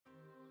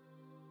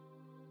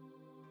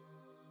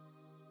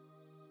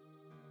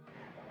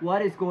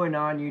What is going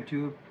on,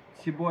 YouTube?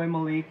 It's your boy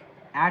Malik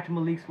at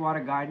Malik's Water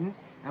Garden,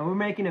 and we're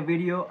making a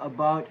video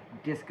about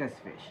discus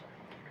fish.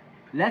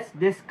 Let's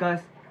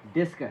discuss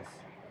discus.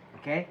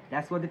 Okay,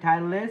 that's what the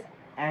title is,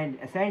 and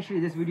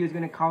essentially this video is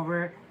going to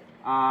cover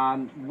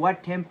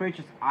what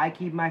temperatures I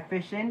keep my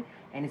fish in,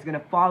 and it's going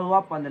to follow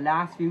up on the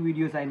last few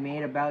videos I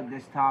made about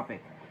this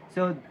topic.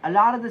 So a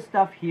lot of the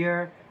stuff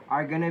here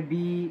are going to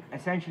be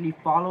essentially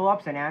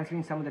follow-ups and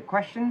answering some of the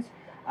questions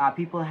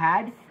people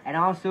had, and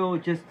also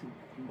just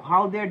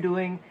how they're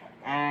doing,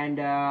 and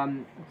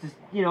just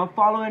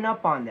following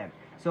up on them.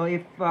 So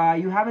if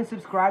you haven't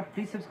subscribed,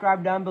 please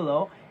subscribe down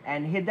below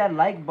and hit that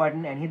like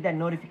button and hit that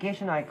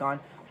notification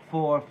icon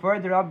for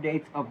further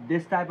updates of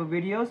this type of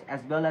videos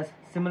as well as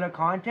similar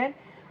content,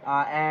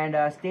 and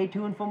stay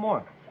tuned for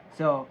more.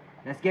 So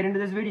let's get into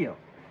this video.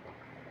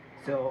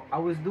 So I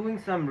was doing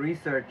some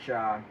research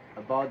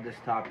about this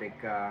topic.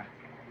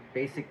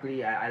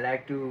 Basically, I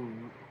like to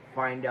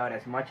find out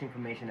as much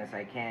information as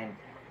I can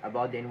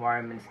about the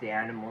environments, the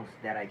animals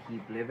that I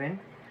keep live in.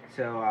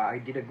 So I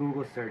did a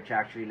Google search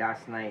actually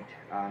last night.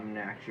 I'm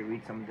gonna actually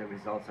read some of the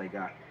results I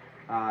got.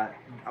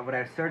 What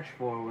I searched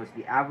for was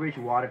the average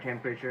water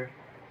temperature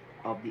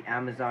of the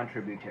Amazon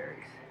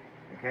tributaries.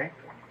 Okay,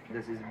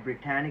 this is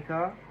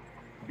Britannica,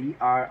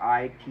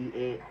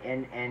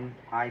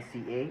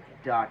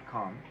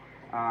 BRITANNICA.com,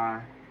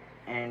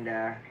 and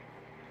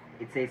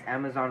it says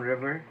Amazon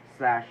River /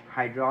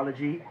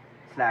 hydrology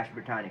 /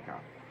 Britannica.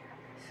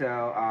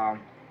 So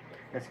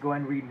let's go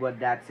and read what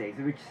that says,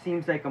 which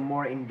seems like a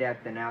more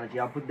in-depth analogy.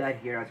 I'll put that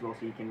here as well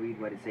so you can read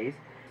what it says.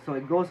 So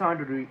it goes on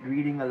to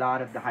reading a lot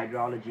of the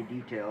hydrology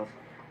details.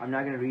 I'm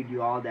not going to read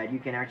you all that. You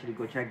can actually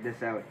go check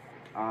this out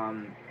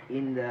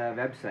in the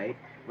website.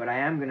 What I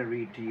am going to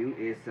read to you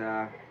is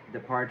the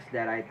parts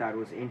that I thought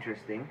was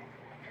interesting.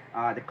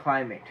 The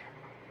climate.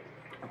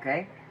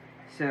 Okay?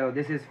 So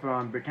this is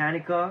from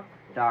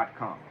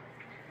Britannica.com.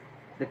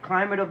 The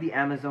climate of the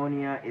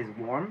Amazonia is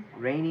warm,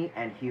 rainy,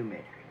 and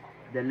humid.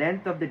 The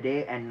length of the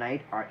day and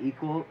night are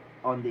equal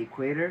on the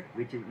equator,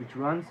 which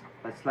runs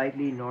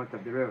slightly north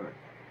of the river.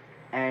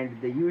 And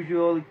the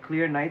usual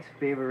clear nights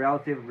favor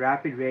relative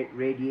rapid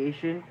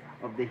radiation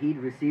of the heat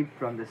received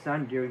from the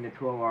sun during the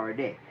 12-hour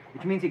day,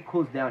 which means it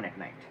cools down at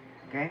night,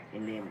 okay,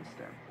 in layman's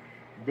terms.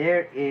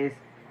 There is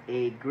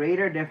a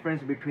greater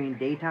difference between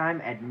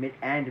daytime and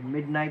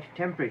midnight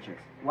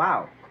temperatures.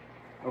 Wow.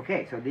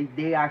 Okay, so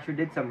they actually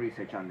did some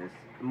research on this,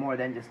 more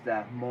than just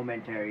a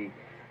momentary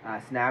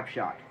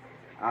snapshot.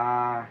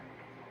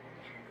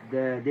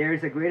 There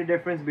is a greater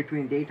difference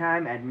between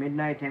daytime and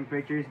midnight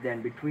temperatures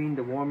than between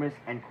the warmest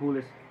and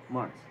coolest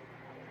months.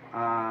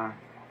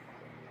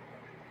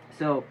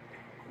 So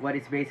what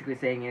it's basically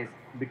saying is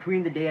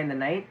between the day and the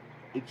night,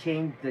 it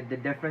changed. The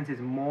difference is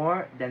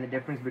more than the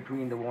difference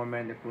between the warmer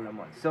and the cooler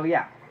months. So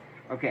yeah,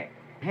 okay.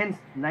 Hence,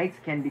 nights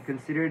can be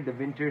considered the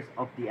winters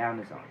of the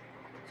Amazon.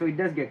 So it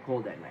does get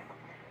cold at night.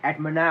 At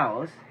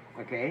Manaus,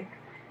 okay,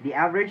 the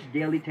average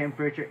daily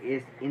temperature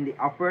is in the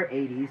upper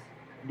 80s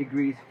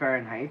degrees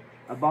Fahrenheit,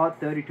 about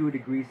 32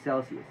 degrees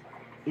Celsius.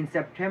 In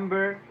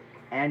September,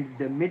 and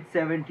the mid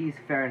 70s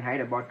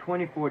Fahrenheit, about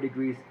 24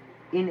 degrees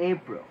in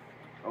April.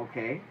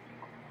 Okay,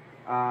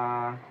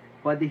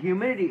 but the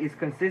humidity is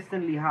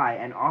consistently high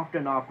and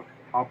often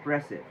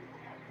oppressive.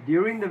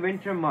 During the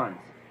winter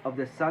months of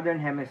the southern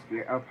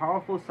hemisphere, a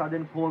powerful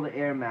southern polar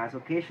air mass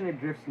occasionally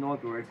drifts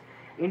northwards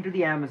into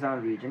the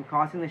Amazon region,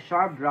 causing a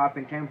sharp drop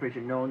in temperature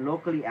known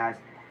locally as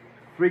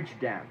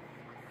Frigedam.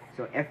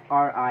 So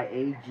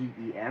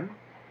Frigem,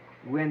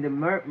 when the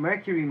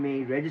mercury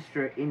may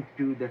register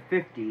into the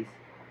 50s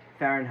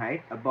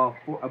Fahrenheit,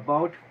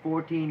 about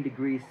 14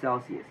 degrees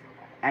Celsius.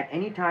 At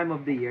any time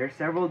of the year,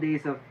 several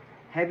days of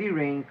heavy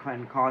rain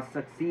can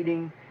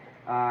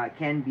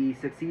be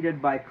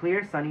succeeded by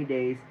clear sunny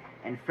days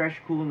and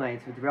fresh cool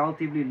nights with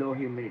relatively low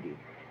humidity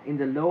in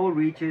the low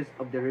reaches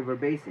of the river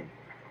basin.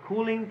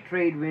 Cooling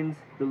trade winds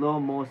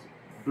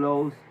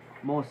blows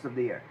most of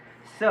the year.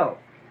 So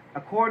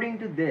according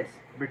to this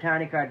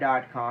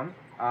Britannica.com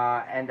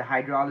and the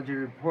hydrology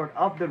report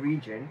of the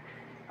region,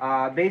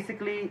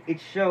 basically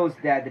it shows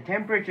that the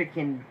temperature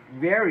can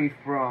vary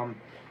from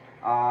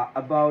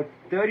about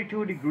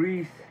 32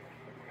 degrees,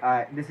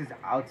 this is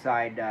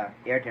outside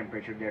air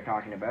temperature they're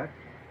talking about,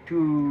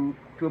 to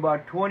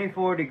about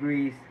 24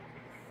 degrees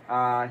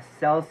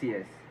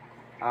Celsius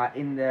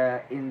in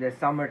the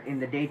summer, in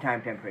the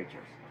daytime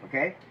temperatures.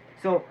 Okay,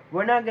 so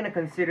we're not going to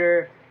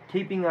consider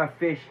keeping our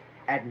fish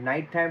at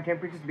nighttime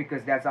temperatures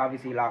because that's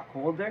obviously a lot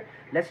colder.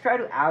 Let's try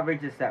to average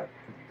this out.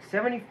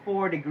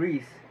 74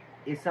 degrees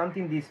is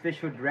something these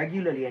fish would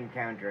regularly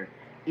encounter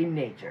in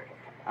nature.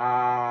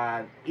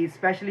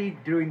 Especially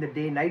during the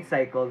day-night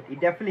cycle, it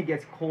definitely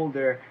gets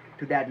colder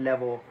to that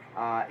level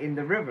in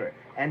the river.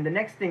 And the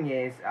next thing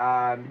is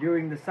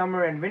during the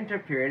summer and winter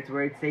periods,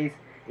 where it says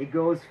it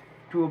goes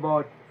to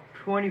about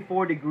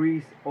 24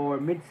 degrees or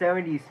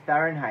mid-70s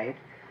Fahrenheit.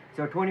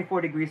 So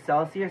 24 degrees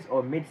Celsius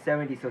or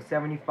mid-70s, so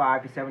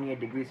 75 to 78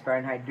 degrees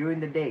Fahrenheit during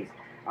the days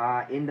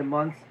in the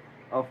months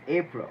of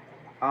April.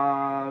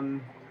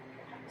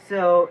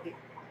 So,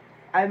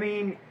 I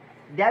mean,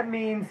 that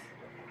means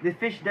the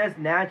fish does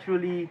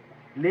naturally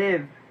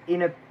live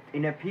in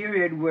a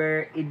period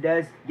where it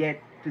does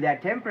get to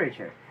that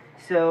temperature.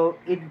 So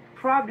it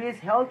probably is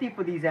healthy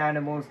for these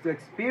animals to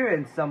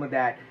experience some of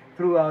that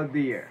throughout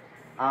the year.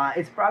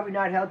 It's probably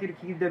not healthy to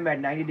keep them at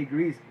 90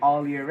 degrees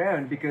all year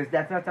round, because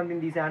that's not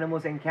something these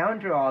animals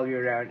encounter all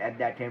year round at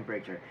that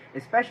temperature.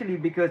 Especially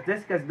because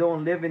discus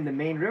don't live in the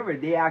main river.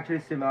 They actually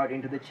swim out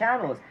into the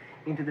channels,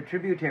 into the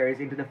tributaries,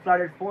 into the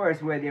flooded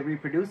forest where they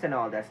reproduce and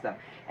all that stuff.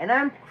 And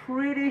I'm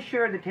pretty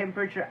sure the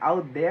temperature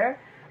out there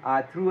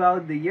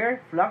throughout the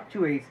year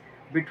fluctuates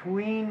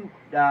between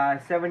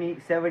 70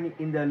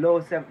 in the low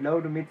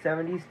to mid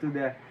 70s to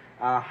the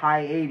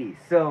high 80s.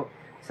 So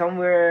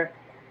somewhere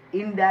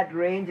in that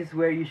range is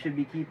where you should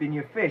be keeping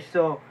your fish.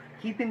 So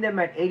keeping them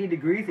at 80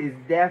 degrees is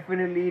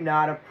definitely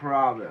not a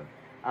problem.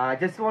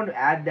 Just want to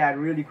add that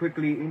really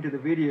quickly into the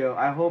video.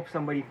 I hope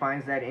somebody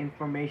finds that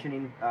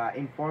information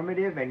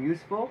informative and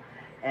useful,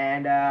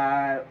 and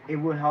it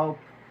will help.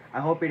 I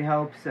hope it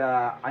helps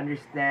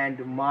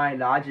understand my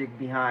logic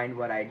behind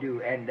what I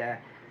do, and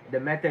the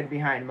method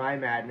behind my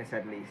madness,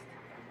 at least.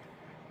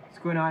 What's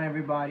going on,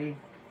 everybody?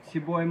 It's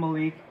your boy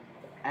Malik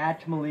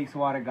at Malik's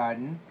Water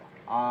Garden.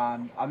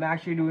 I'm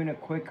actually doing a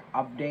quick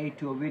update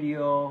to a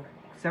video,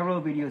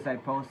 several videos I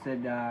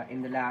posted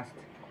in the last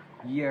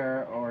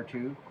year or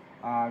two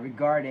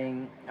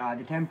regarding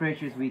the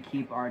temperatures we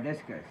keep our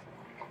discus.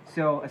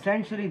 So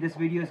essentially this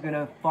video is going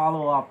to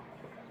follow up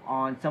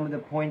on some of the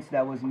points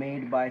that was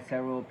made by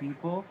several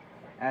people,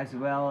 as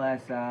well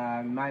as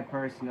my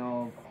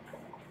personal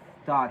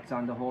thoughts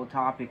on the whole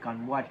topic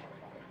on what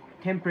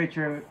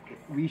temperature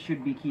we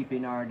should be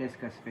keeping our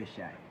discus fish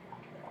at.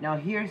 Now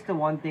here's the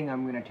one thing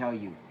I'm going to tell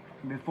you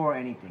before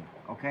anything,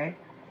 okay?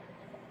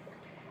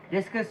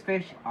 Discus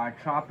fish are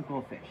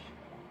tropical fish,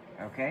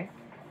 okay?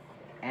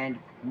 And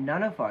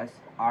none of us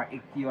are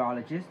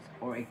ichthyologists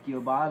or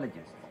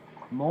ichthyobiologists.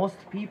 Most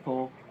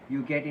people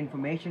you get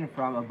information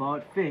from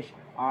about fish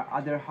are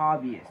other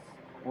hobbyists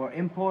or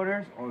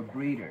importers or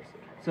breeders.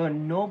 So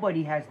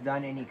nobody has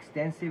done any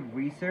extensive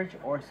research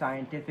or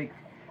scientific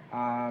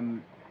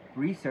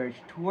research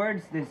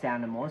towards these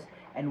animals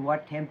and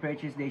what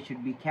temperatures they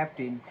should be kept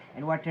in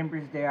and what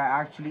temperatures they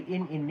are actually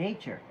in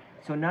nature.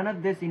 So none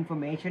of this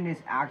information is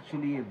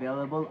actually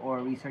available or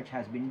research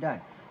has been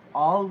done.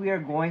 All we are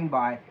going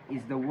by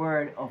is the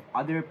word of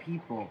other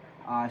people.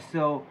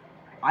 So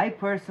I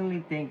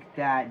personally think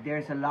that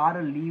there's a lot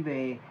of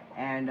leeway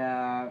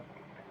and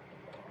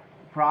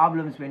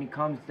problems when it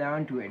comes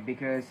down to it,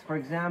 because for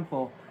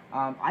example,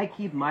 I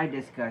keep my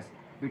discus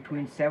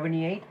between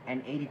 78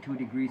 and 82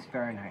 degrees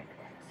Fahrenheit.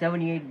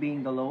 78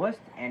 being the lowest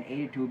and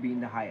 82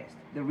 being the highest.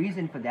 The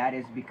reason for that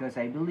is because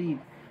I believe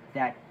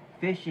that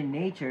fish in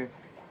nature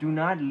do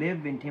not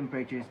live in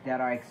temperatures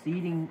that are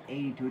exceeding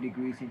 82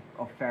 degrees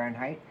of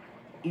Fahrenheit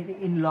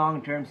in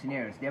long-term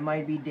scenarios. There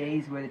might be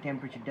days where the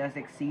temperature does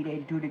exceed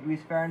 82 degrees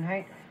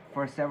Fahrenheit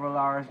for several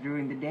hours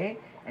during the day,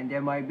 and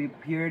there might be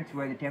periods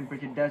where the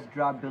temperature does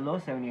drop below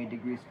 78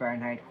 degrees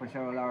Fahrenheit for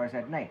several hours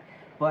at night.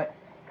 But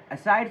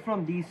aside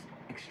from these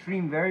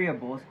extreme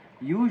variables,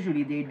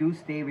 usually they do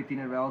stay within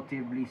a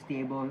relatively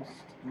stable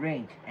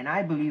range, and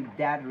I believe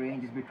that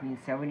range is between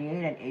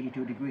 78 and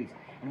 82 degrees.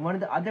 And one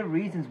of the other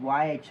reasons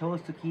why I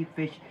chose to keep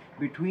fish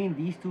between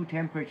these two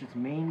temperatures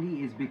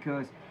mainly is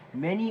because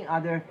many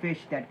other fish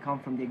that come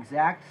from the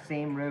exact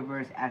same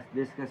rivers as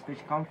discus fish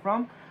come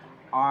from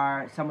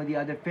are some of the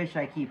other fish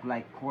I keep,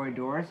 like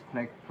corridors,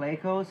 like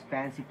plecos,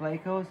 fancy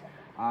plecos,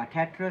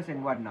 tetras,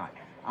 and whatnot.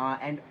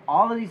 And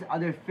all of these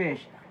other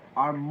fish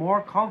are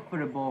more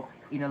comfortable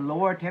in a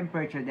lower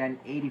temperature than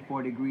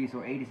 84 degrees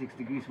or 86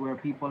 degrees, where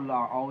people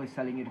are always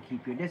telling you to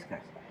keep your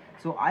discus.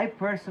 So I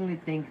personally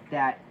think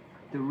that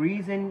the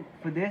reason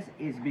for this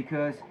is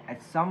because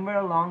at somewhere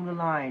along the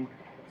line,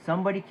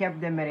 somebody kept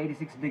them at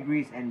 86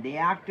 degrees and they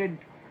acted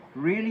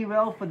really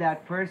well for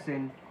that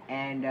person,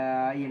 and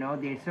you know,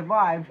 they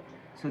survived.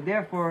 So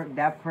therefore,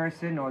 that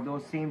person or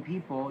those same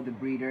people, the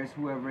breeders,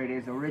 whoever it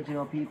is,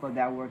 original people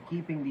that were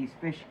keeping these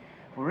fish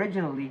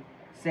originally,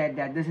 said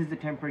that this is the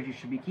temperature you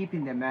should be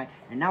keeping them at,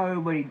 and now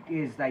everybody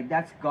is like,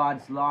 that's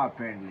God's law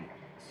apparently.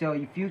 So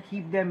if you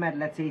keep them at,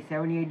 let's say,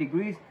 78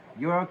 degrees,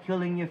 you're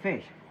killing your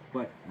fish.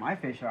 But my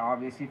fish are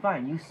obviously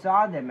fine. You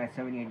saw them at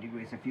 78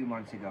 degrees a few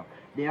months ago.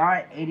 They are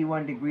at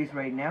 81 degrees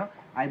right now.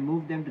 I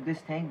moved them to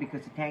this tank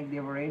because the tank they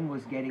were in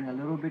was getting a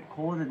little bit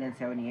colder than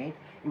 78.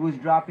 It was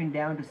dropping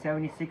down to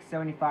 76,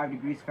 75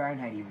 degrees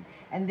Fahrenheit even.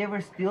 And they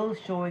were still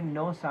showing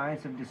no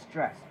signs of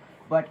distress.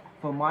 But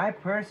for my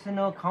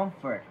personal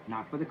comfort,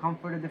 not for the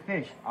comfort of the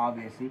fish,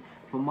 obviously,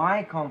 for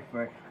my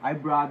comfort, I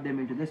brought them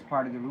into this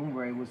part of the room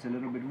where it was a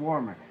little bit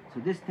warmer. So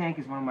this tank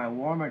is one of my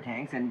warmer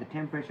tanks, and the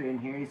temperature in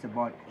here is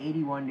about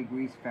 81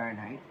 degrees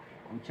Fahrenheit.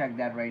 We'll check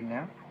that right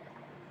now.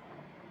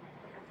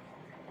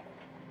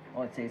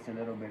 Oh, it says it's a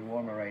little bit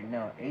warmer right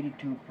now.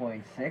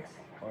 82.6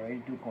 or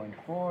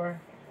 82.4.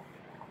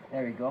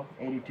 There we go,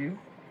 82.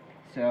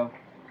 So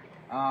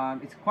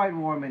it's quite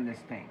warm in this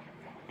tank.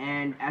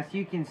 And as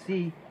you can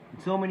see,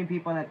 so many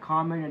people had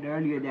commented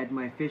earlier that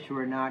my fish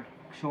were not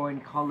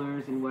showing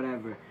colors and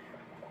whatever.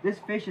 This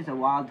fish is a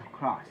wild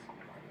cross.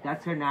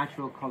 That's her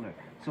natural color.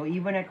 So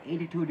even at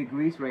 82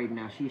 degrees right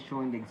now, she's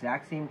showing the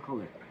exact same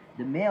color.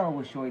 The male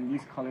was showing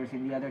these colors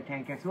in the other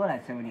tank as well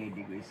at 78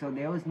 degrees. So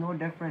there was no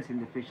difference in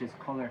the fish's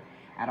color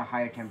at a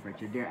higher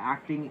temperature. They're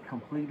acting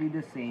completely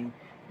the same.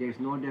 There's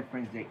no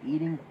difference. They're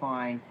eating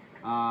fine.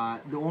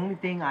 The only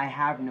thing I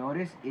have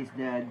noticed is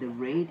the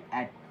rate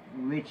at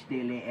which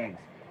they lay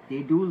eggs.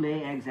 They do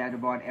lay eggs at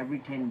about every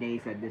 10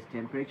 days at this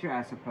temperature,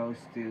 as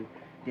opposed to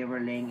they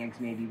were laying eggs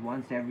maybe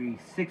once every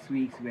 6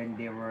 weeks when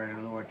they were at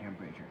a lower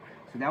temperature.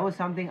 So that was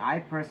something I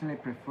personally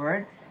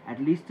preferred,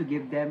 at least to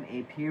give them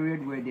a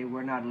period where they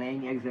were not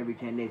laying eggs every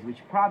 10 days, which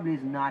probably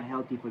is not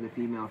healthy for the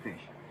female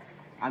fish.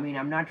 I mean,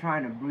 I'm not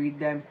trying to breed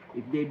them.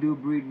 If they do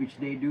breed, which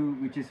they do,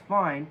 which is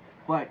fine,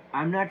 but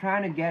I'm not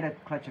trying to get a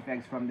clutch of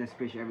eggs from this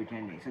fish every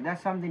 10 days. So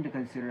that's something to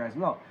consider as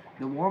well.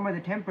 The warmer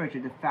the temperature,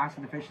 the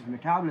faster the fish's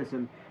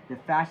metabolism, the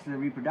faster the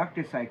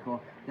reproductive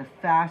cycle, the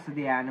faster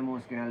the animal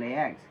is going to lay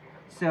eggs.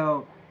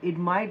 So it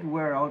might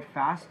wear out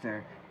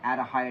faster at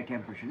a higher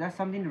temperature. That's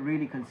something to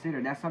really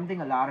consider. That's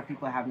something a lot of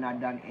people have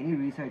not done any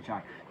research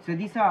on. So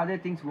these are other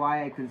things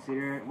why I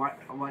consider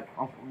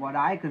what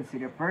I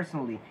consider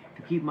personally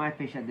to keep my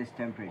fish at this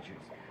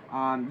temperatures.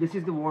 This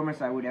is the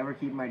warmest I would ever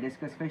keep my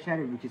discus fish at,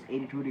 which is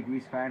 82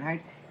 degrees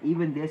Fahrenheit.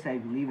 Even this, I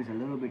believe, is a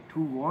little bit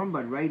too warm,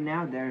 but right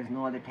now there is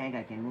no other tank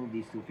I can move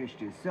these two fish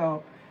to,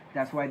 so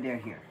that's why they're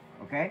here.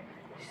 Okay,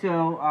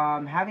 so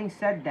having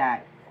said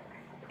that,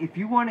 if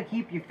you want to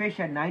keep your fish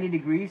at 90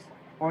 degrees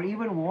or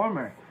even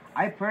warmer,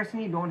 I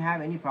personally don't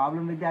have any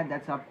problem with that.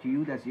 That's up to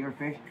you. That's your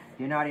fish.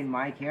 They're not in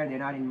my care. They're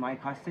not in my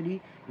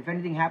custody. If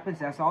anything happens,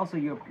 that's also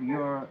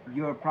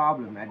your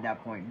problem at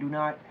that point. Do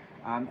not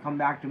come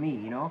back to me,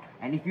 you know.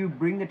 And if you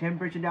bring the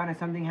temperature down and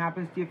something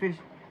happens to your fish,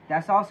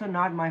 that's also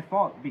not my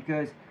fault,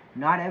 because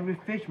not every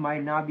fish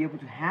might not be able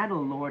to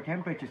handle lower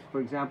temperatures.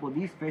 For example,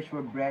 these fish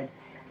were bred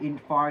in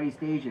Far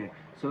East Asia,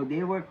 so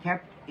they were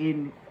kept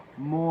in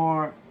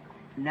more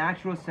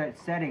natural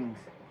settings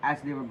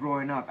as they were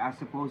growing up,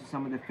 as opposed to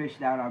some of the fish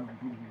that are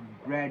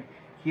bred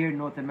here in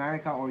North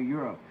America or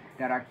Europe,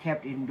 that are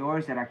kept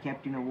indoors, that are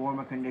kept in a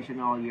warmer condition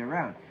all year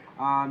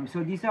round.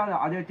 So these are the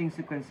other things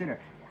to consider.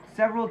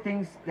 Several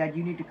things that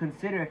you need to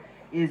consider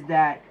is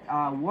that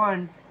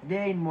one,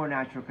 they're in more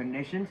natural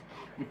conditions.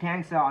 The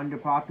tanks are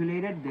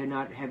underpopulated. They're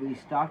not heavily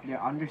stocked. They're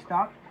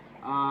understocked.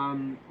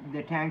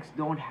 The tanks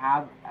don't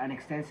have an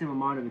extensive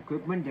amount of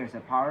equipment. There's a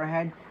power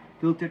head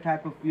filter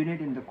type of unit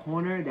in the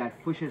corner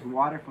that pushes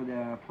water for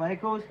the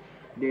plecos.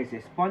 There's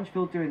a sponge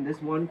filter in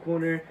this one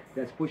corner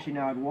that's pushing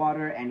out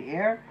water and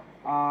air.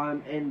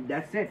 And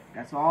that's it.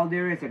 That's all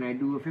there is. And I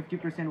do a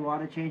 50%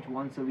 water change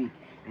once a week.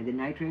 And the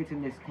nitrates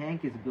in this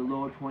tank is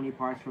below 20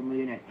 parts per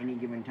million at any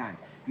given time.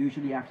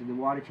 Usually after the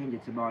water change,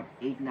 it's about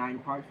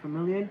 8-9 parts per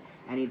million,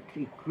 and it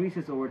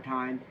increases over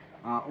time,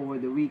 over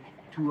the week,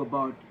 to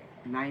about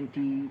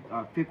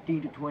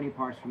 15 to 20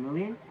 parts per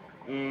million.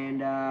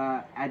 And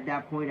at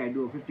that point, I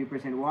do a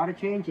 50% water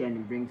change, and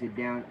it brings it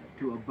down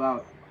to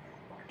about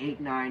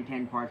 8, 9,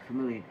 10 parts per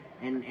million.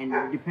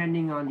 And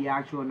depending on the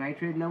actual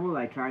nitrate level,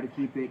 I try to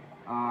keep it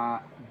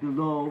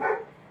below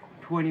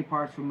 20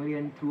 parts per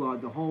million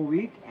throughout the whole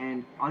week,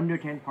 and under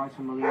 10 parts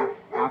per million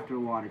after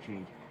water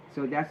change.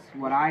 So that's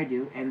what I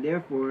do, and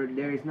therefore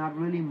there is not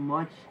really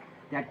much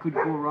that could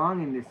go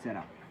wrong in this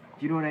setup.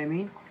 Do you know what I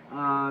mean?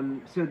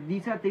 So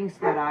these are things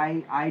that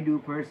I do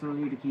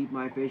personally to keep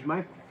my fish.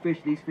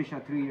 These fish are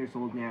 3 years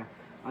old now.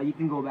 You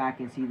can go back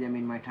and see them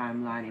in my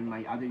timeline, in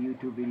my other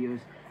YouTube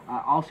videos.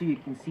 Also, you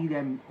can see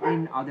them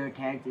in other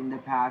tanks in the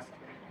past.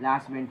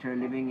 Last winter,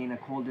 living in a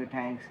colder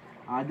tanks.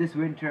 This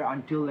winter,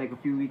 until like a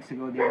few weeks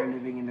ago, they were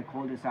living in the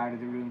colder side of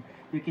the room.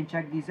 You can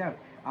check these out.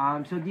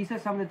 So these are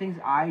some of the things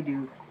I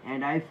do,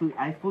 and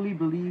I fully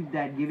believe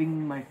that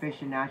giving my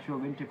fish a natural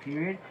winter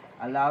period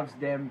allows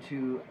them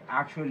to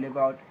actually live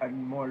out a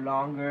more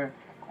longer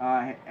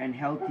and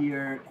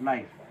healthier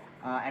life.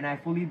 And I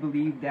fully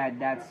believe that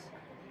that's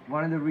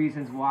one of the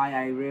reasons why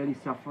I rarely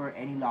suffer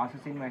any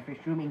losses in my fish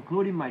room,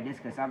 including my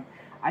discus.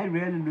 I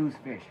rarely lose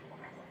fish,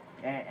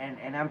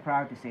 and I'm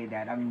proud to say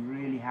that. I'm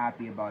really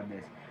happy about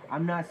this.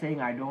 I'm not saying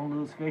I don't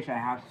lose fish. I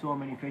have so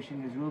many fish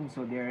in this room,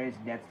 so there is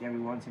deaths every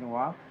once in a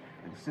while.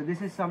 So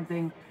this is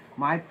something,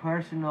 my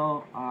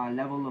personal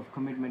level of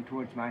commitment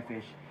towards my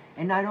fish.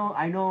 And I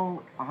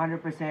know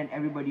 100%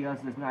 everybody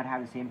else does not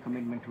have the same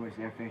commitment towards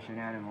their fish and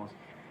animals.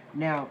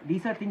 Now,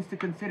 these are things to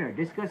consider.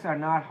 Discus are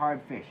not hard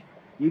fish.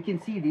 You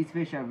can see these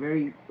fish are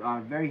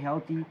very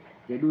healthy.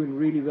 They're doing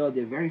really well.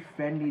 They're very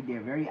friendly.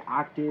 They're very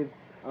active.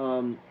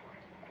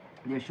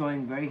 They're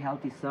showing very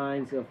healthy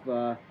signs of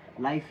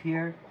life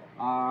here.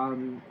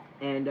 And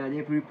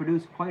they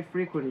reproduce quite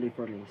frequently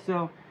for me.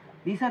 So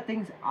these are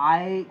things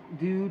I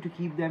do to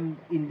keep them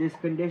in this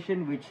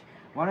condition, which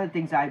one of the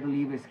things I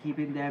believe is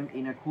keeping them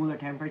in a cooler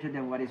temperature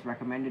than what is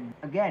recommended.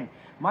 Again,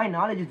 my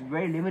knowledge is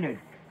very limited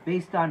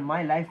based on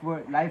my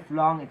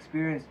lifelong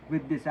experience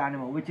with this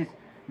animal, which is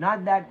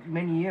not that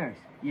many years,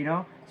 you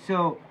know.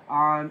 So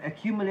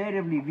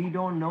accumulatively, we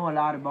don't know a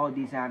lot about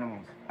these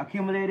animals.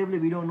 Accumulatively,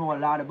 we don't know a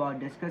lot about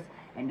discus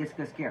and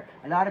discus care.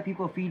 A lot of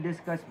people feed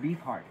discus beef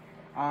heart.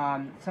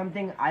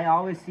 Something I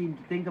always seem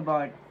to think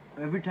about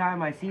every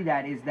time I see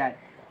that is that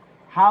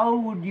how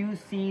would you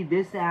see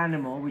this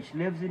animal which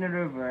lives in a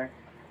river?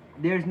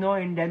 There's no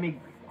endemic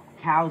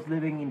cows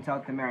living in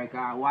South America.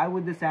 Why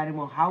would this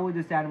animal, how would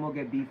this animal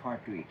get beef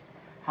heart to eat?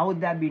 How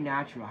would that be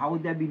natural? How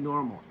would that be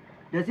normal?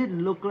 Does it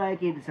look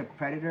like it's a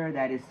predator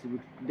that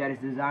is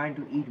designed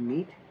to eat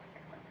meat?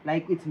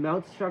 Like its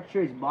mouth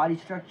structure, its body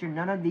structure,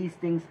 none of these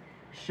things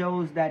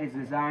shows that it's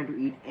designed to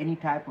eat any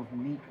type of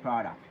meat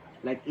product.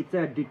 Like it's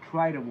a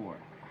detritivore.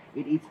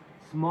 It eats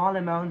small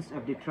amounts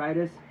of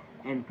detritus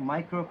and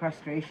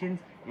microcrustaceans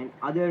and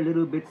other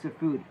little bits of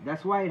food.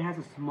 That's why it has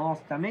a small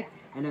stomach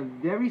and a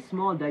very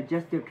small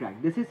digestive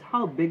tract. This is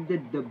how big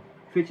the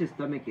fish's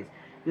stomach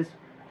is.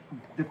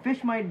 The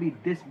fish might be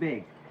this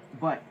big,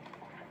 but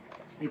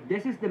if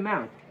this is the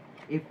mouth,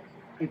 if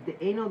the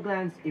anal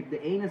glands, if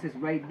the anus is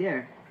right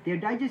there, their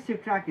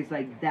digestive tract is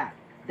like that.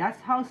 That's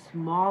how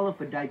small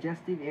of a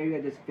digestive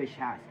area this fish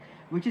has,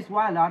 which is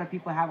why a lot of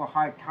people have a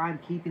hard time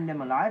keeping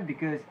them alive,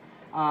 because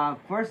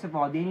first of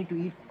all, they need to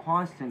eat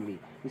constantly,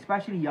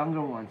 especially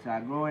younger ones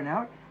growing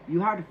out.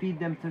 You have to feed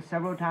them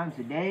several times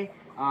a day,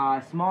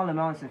 small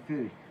amounts of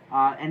food,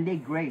 and they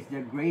graze.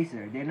 They're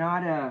grazer. They're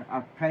not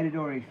a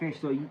predatory fish.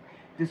 So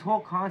this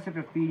whole concept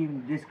of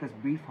feeding discus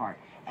beef heart,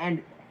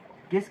 and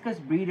discus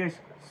breeders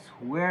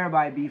swear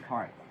by beef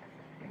heart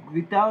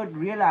without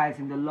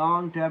realizing the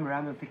long-term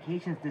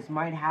ramifications this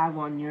might have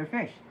on your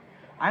fish.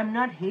 I'm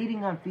not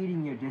hating on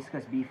feeding your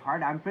discus beef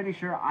heart. I'm pretty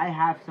sure I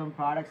have some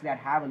products that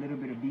have a little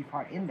bit of beef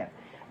heart in them.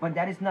 But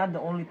that is not the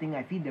only thing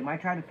I feed them. I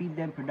try to feed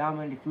them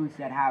predominantly foods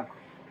that have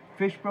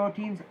fish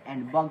proteins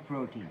and bug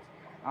proteins.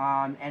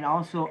 And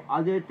also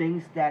other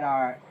things that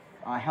are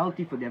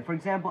healthy for them. For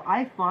example,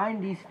 I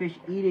find these fish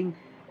eating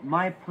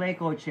my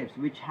Pleco chips,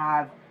 which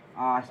have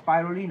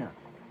spirulina.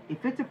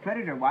 If it's a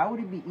predator, why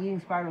would it be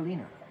eating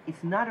spirulina?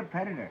 It's not a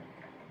predator.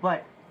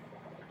 But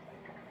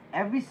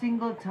every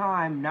single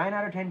time, 9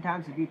 out of 10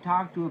 times, if you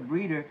talk to a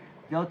breeder,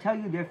 they'll tell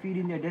you they're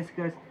feeding their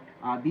discus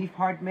beef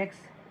heart mix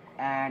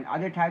and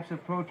other types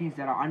of proteins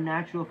that are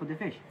unnatural for the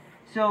fish.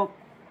 So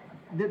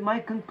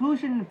my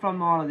conclusion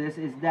from all of this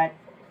is that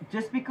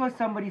just because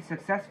somebody's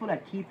successful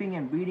at keeping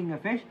and breeding a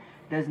fish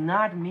does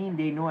not mean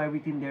they know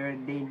everything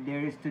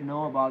there is to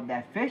know about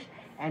that fish,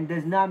 and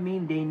does not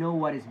mean they know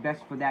what is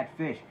best for that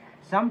fish.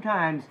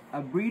 Sometimes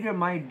a breeder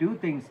might do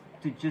things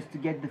to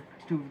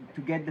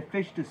get the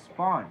fish to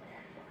spawn.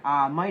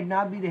 Might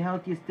not be the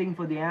healthiest thing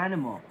for the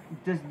animal.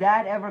 Does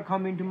that ever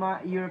come into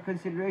your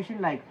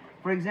consideration? Like,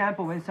 for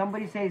example, when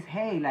somebody says,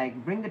 hey, like,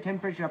 bring the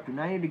temperature up to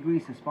 90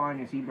 degrees to spawn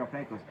your zebra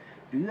plecos,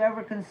 do you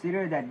ever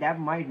consider that that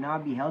might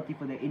not be healthy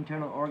for the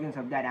internal organs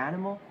of that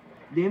animal?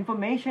 The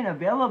information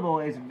available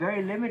is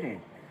very limited.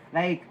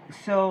 Like,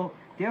 so,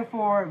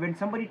 therefore, when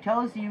somebody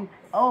tells you,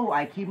 oh,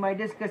 I keep my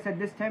discus at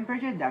this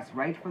temperature, that's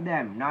right for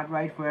them, not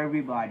right for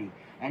everybody.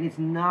 And it's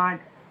not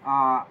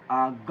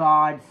a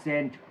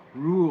God-sent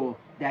rule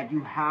that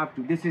you have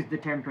to, this is the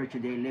temperature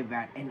they live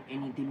at, and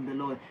anything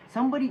below.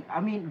 Somebody,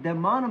 I mean, the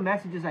amount of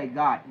messages I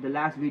got, the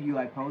last video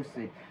I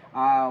posted,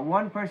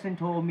 one person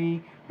told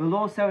me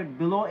below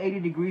 80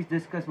 degrees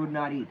discus would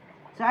not eat.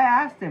 So I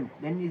asked him,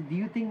 then do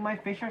you think my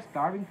fish are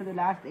starving for the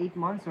last 8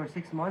 months or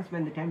 6 months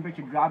when the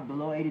temperature dropped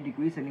below 80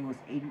 degrees and it was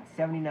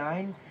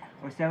 79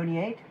 or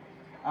 78?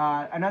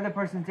 Another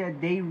person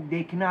said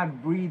they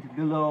cannot breathe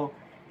below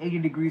 80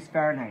 degrees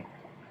Fahrenheit.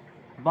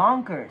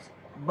 Bonkers,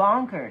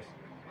 bonkers.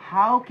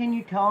 How can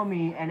you tell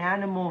me an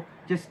animal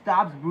just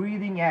stops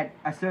breathing at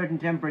a certain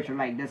temperature?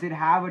 Like, does it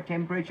have a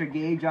temperature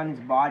gauge on its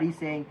body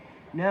saying,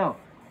 no,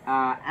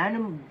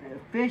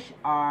 fish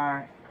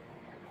are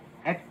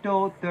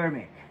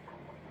ectothermic,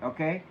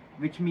 okay?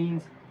 Which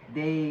means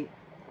they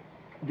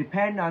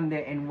depend on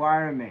the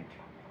environment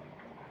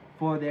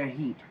for their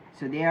heat.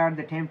 So they are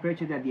the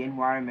temperature that the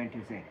environment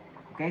is in,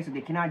 okay? So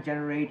they cannot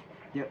generate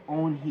their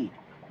own heat.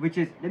 Which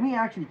is, let me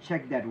actually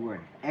check that word.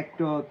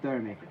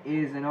 Ectothermic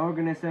is an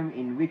organism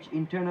in which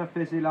internal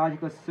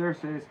physiological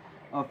sources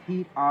of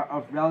heat are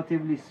of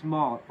relatively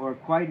small or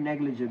quite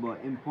negligible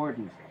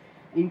importance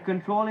in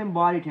controlling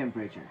body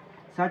temperature.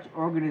 Such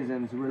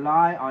organisms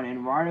rely on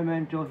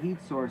environmental heat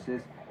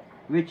sources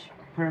which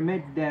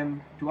permit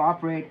them to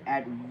operate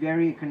at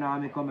very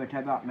economical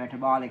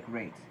metabolic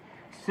rates.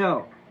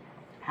 So,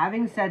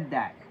 having said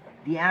that,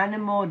 the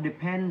animal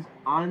depends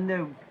on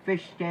the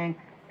fish tank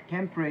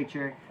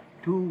temperature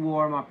to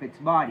warm up its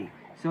body.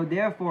 So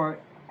therefore,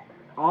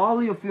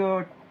 all of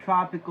your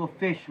tropical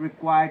fish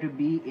require to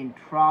be in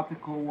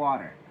tropical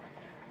water.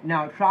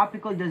 Now,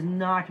 tropical does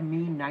not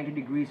mean 90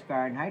 degrees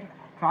Fahrenheit.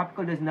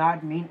 Tropical does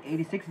not mean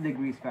 86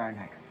 degrees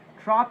Fahrenheit.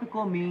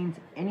 Tropical means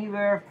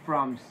anywhere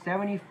from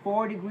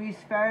 74 degrees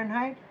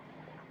Fahrenheit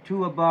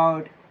to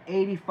about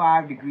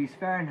 85 degrees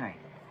Fahrenheit.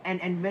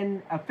 And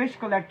when a fish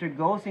collector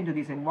goes into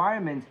these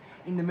environments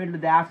in the middle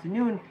of the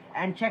afternoon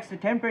and checks the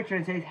temperature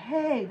and says,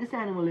 hey, this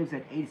animal lives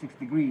at 86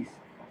 degrees.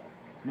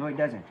 No, it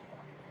doesn't.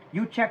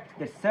 You check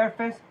the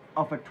surface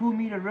of a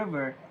 2-meter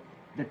river,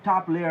 the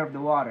top layer of the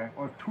water,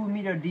 or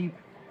 2-meter deep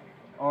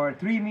or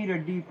 3-meter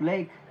deep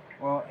lake,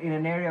 or in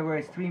an area where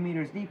it's 3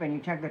 meters deep, and you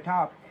check the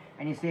top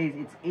and it says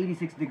it's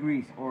 86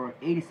 degrees or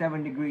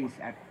 87 degrees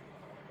at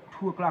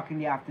 2 o'clock in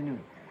the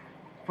afternoon.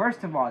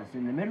 First of all, it's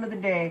in the middle of the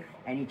day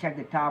and you check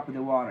the top of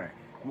the water.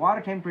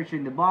 Water temperature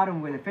in the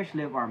bottom where the fish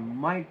live are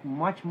much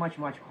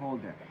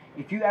colder.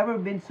 If you've ever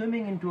been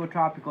swimming into a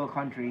tropical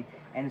country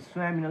and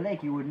swam in a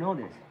lake, you would know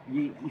this.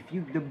 The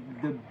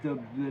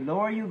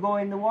lower you go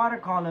in the water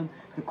column,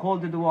 the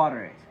colder the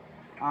water is.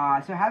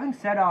 So having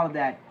said all of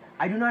that,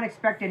 I do not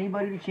expect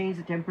anybody to change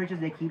the temperatures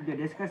they keep their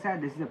discus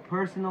at. This is a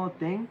personal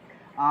thing.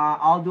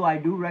 Although I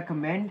do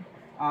recommend,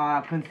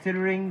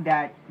 considering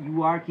that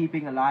you are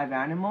keeping a live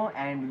animal,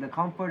 and the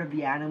comfort of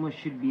the animal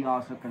should be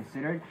also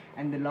considered,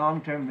 and the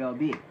long-term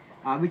well-being.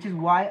 Which is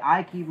why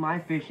I keep my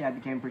fish at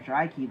the temperature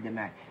I keep them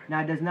at.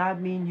 Now, does not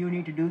mean you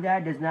need to do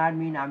that. Does not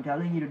mean I'm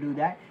telling you to do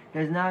that.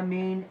 Does not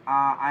mean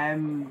I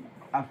am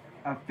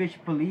a fish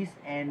police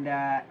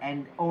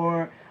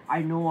or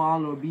I know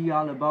all or be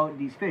all about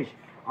these fish.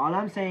 All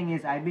I'm saying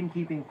is I've been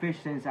keeping fish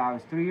since I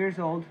was 3 years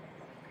old.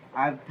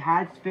 I've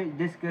had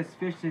discus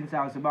fish since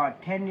I was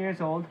about 10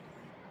 years old.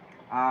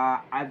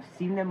 I've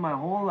seen them my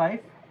whole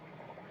life,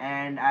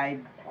 and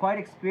I'm quite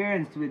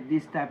experienced with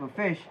this type of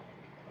fish,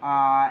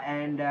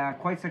 and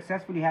quite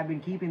successfully have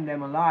been keeping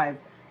them alive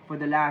for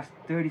the last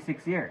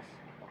 36 years.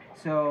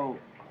 So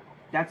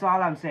that's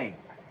all I'm saying.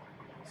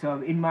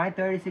 So in my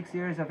 36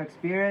 years of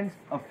experience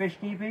of fish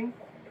keeping,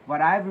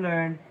 what I've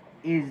learned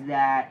is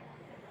that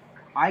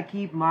I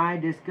keep my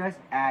discus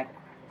at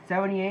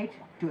 78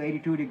 to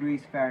 82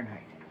 degrees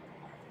Fahrenheit.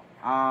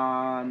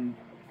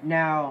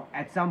 Now,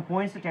 at some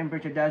points the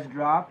temperature does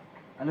drop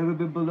a little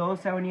bit below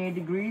 78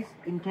 degrees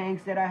in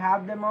tanks that I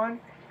have them on,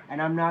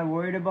 and I'm not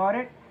worried about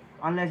it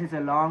unless it's a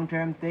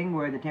long-term thing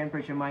where the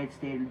temperature might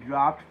stay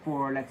dropped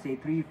for, let's say,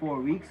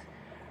 3-4 weeks,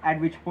 at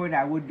which point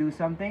I would do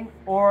something.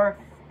 Or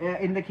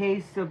in the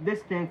case of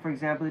this tank, for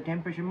example, the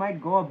temperature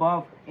might go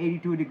above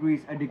 82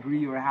 degrees, a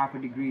degree or a half a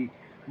degree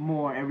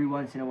more every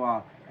once in a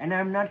while, and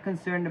I'm not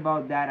concerned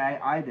about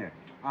that either.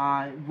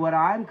 What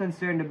I'm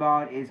concerned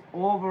about is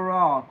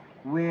overall,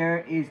 where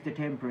is the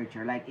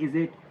temperature? Like, is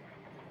it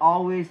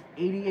always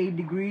 88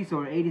 degrees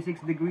or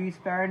 86 degrees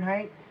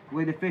Fahrenheit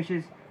where the fish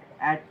is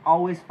at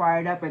always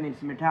fired up and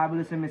its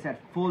metabolism is at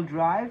full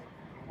drive?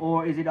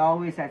 Or is it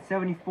always at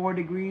 74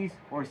 degrees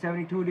or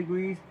 72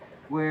 degrees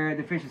where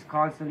the fish is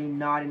constantly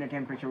not in a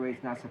temperature where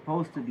it's not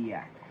supposed to be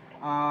at?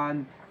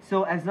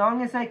 So as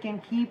long as I can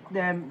keep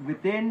them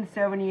within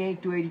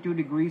 78 to 82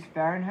 degrees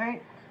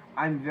Fahrenheit,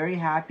 I'm very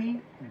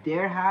happy.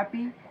 They're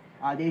happy.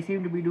 They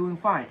seem to be doing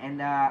fine.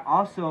 And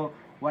also,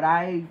 what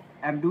I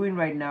am doing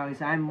right now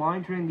is I'm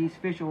monitoring these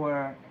fish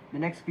over the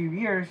next few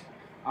years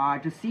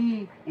to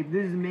see if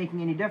this is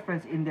making any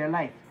difference in their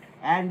life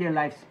and their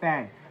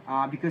lifespan.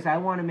 Because I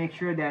want to make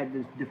sure that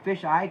the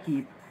fish I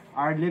keep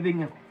are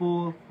living a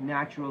full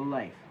natural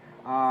life.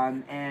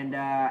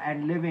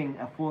 And living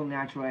a full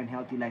natural and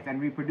healthy life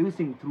and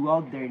reproducing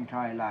throughout their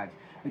entire lives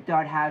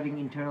without having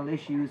internal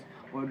issues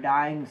or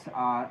dying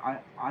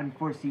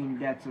unforeseen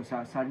deaths or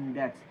sudden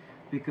deaths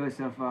because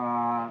of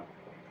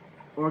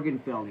organ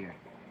failure.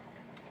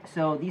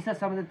 So these are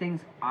some of the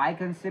things I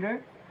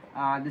consider.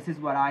 This is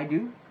what I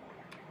do.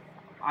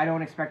 I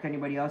don't expect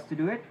anybody else to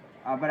do it,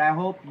 but I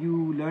hope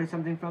you learned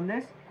something from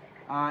this.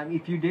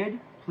 If you did,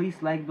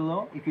 please like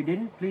below. If you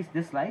didn't, please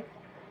dislike.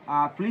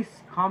 Please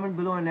comment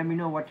below and let me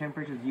know what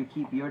temperatures you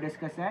keep your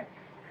discus at.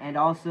 And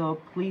also,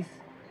 please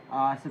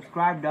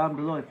subscribe down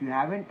below if you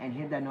haven't, and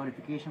hit that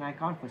notification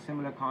icon for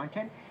similar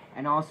content.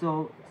 And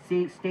also,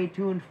 stay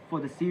tuned for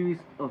the series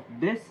of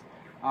this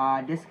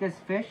discus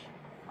fish,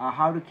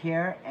 how to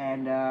care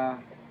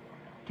and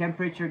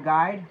temperature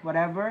guide,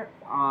 whatever,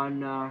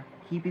 on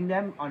keeping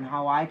them, on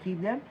how I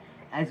keep them,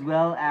 as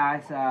well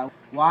as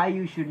why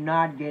you should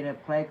not get a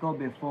pleco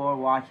before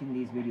watching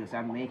these videos.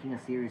 I'm making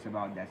a series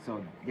about that.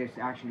 So there's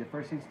actually the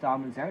first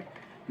installment's out.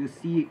 You'll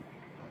see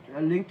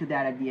a link to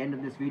that at the end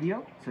of this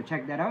video, so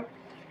check that out.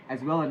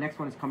 As well, the next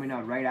one is coming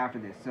out right after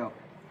this. So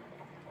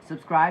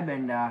subscribe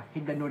and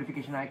hit the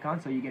notification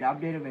icon so you get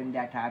updated when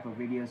that type of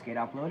videos get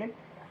uploaded.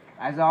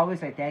 As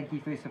always, I thank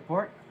you for your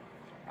support.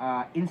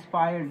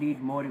 Inspire,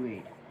 lead,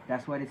 motivate.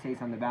 That's what it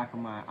says on the back of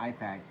my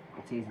iPad.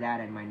 It says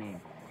that and my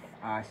name.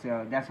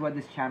 So that's what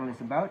this channel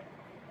is about.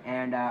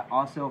 And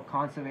also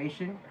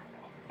conservation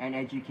and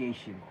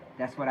education.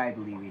 That's what I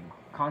believe in.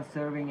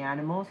 Conserving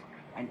animals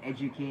and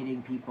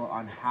educating people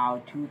on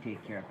how to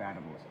take care of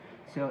animals.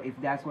 So if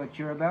that's what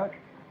you're about,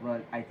 well,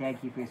 I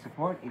thank you for your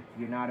support. If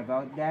you're not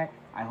about that,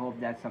 I hope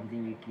that's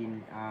something you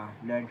can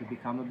learn to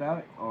become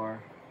about or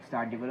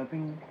start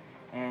developing.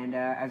 And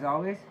as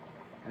always,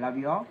 I love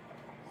you all.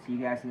 See you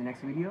guys in the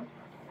next video.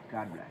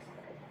 God bless.